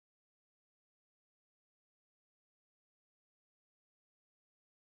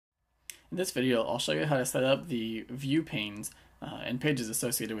In this video, I'll show you how to set up the view panes and pages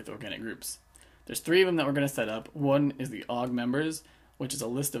associated with organic groups. There's three of them that we're going to set up. One is the OG members, which is a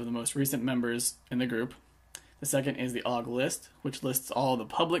list of the most recent members in the group. The second is the OG list, which lists all the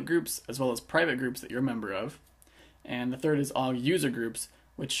public groups as well as private groups that you're a member of. And the third is OG user groups,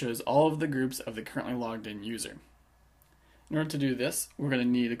 which shows all of the groups of the currently logged in user. In order to do this, we're going to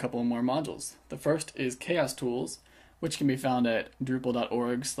need a couple more modules. The first is Chaos Tools, which can be found at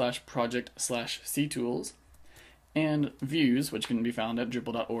drupal.org/project/ctools, and Views, which can be found at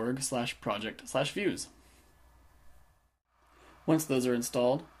drupal.org/project/views. Once those are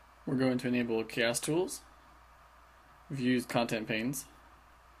installed, we're going to enable Chaos Tools, Views Content Panes,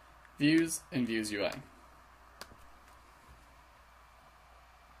 Views, and Views UI.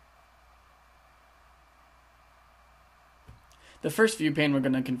 The first view pane we're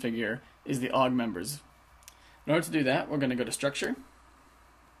going to configure is the OG members. In order to do that, we're going to go to Structure,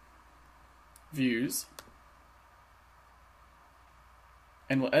 Views,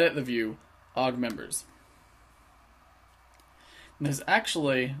 and we'll edit the view OG members. And there's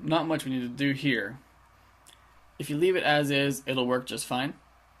actually not much we need to do here. If you leave it as is, it'll work just fine.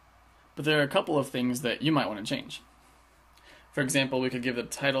 But there are a couple of things that you might want to change. For example, we could give the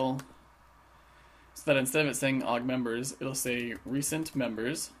title so that instead of it saying OG members, it'll say recent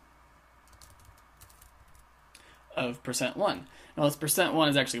members of %1. Now this %1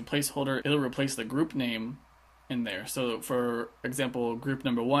 is actually a placeholder. It'll replace the group name in there. So for example, group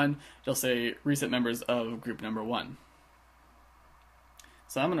number 1, it'll say recent members of group number 1.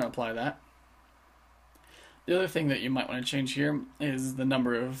 So I'm going to apply that. The other thing that you might want to change here is the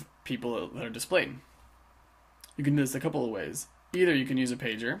number of people that are displayed. You can do this a couple of ways. Either you can use a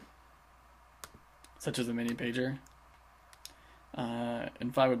pager, such as a mini pager,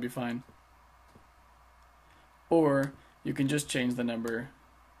 and 5 would be fine. Or you can just change the number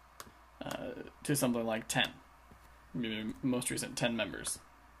to something like 10, maybe the most recent 10 members.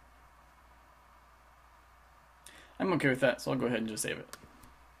 I'm okay with that, so I'll go ahead and just save it.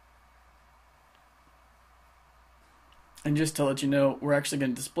 And just to let you know, we're actually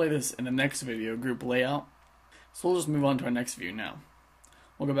going to display this in the next video, group layout. So we'll just move on to our next view now.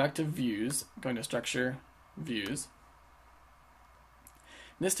 We'll go back to Views, going to Structure, Views.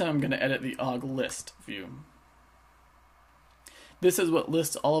 This time I'm going to edit the OG list view. This is what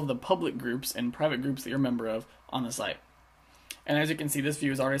lists all of the public groups and private groups that you're a member of on the site. And as you can see, this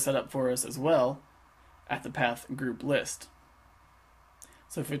view is already set up for us as well at the path group list.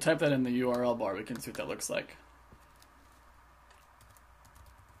 So if we type that in the URL bar, we can see what that looks like.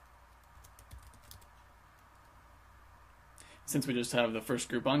 Since we just have the first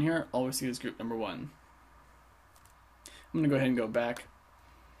group on here, all we see is group number 1. I'm going to go ahead and go back,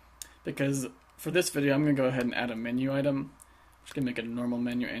 because for this video I'm going to go ahead and add a menu item. I'm just going to make it a normal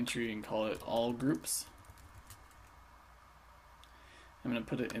menu entry and call it all groups. I'm going to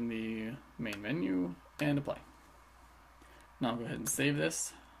put it in the main menu and apply. Now I'll go ahead and save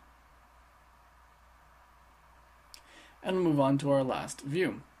this. And we'll move on to our last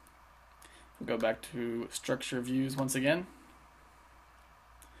view. We'll go back to Structure Views once again.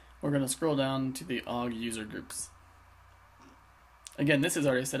 We're going to scroll down to the OG user groups. Again, this is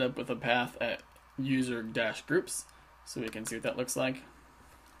already set up with a path at user-groups, so we can see what that looks like.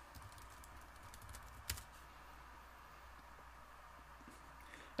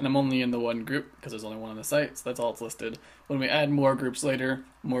 And I'm only in the one group because there's only one on the site, so that's all it's listed. When we add more groups later,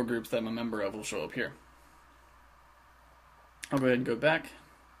 more groups that I'm a member of will show up here. I'll go ahead and go back,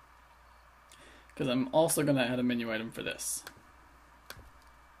 because I'm also going to add a menu item for this.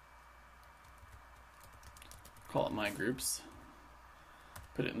 Call it My Groups,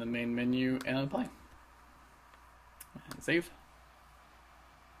 put it in the main menu, and apply. And save.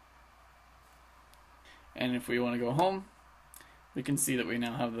 And if we want to go home, we can see that we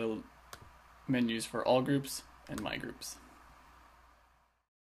now have the menus for all groups and My Groups.